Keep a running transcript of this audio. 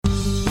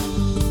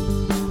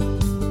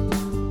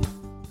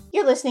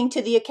You're listening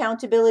to the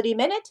Accountability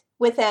Minute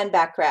with Ann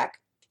Backrack.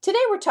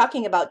 Today we're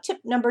talking about tip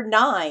number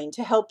 9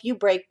 to help you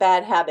break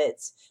bad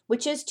habits,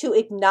 which is to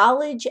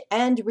acknowledge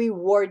and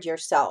reward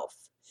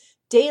yourself.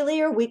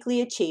 Daily or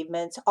weekly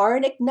achievements are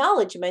an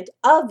acknowledgement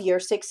of your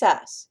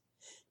success.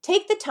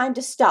 Take the time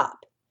to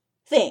stop,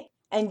 think,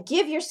 and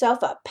give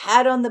yourself a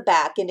pat on the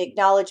back in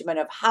acknowledgement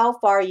of how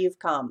far you've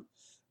come.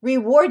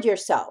 Reward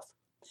yourself.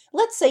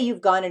 Let's say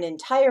you've gone an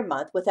entire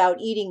month without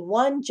eating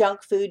one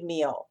junk food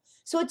meal.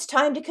 So it's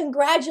time to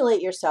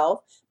congratulate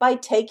yourself by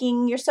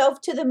taking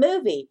yourself to the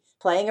movie,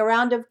 playing a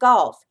round of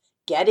golf,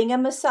 getting a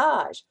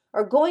massage,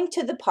 or going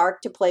to the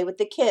park to play with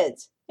the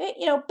kids.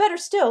 Better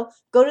still,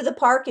 go to the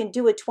park and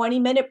do a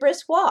 20-minute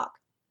brisk walk.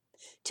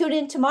 Tune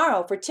in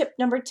tomorrow for tip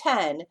number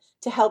 10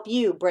 to help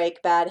you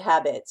break bad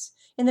habits.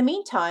 In the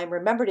meantime,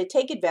 remember to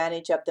take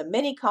advantage of the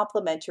many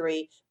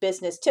complimentary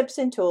business tips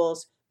and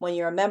tools when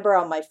you're a member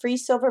on my free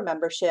silver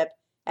membership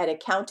at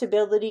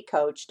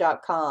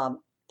accountabilitycoach.com.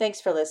 Thanks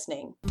for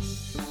listening.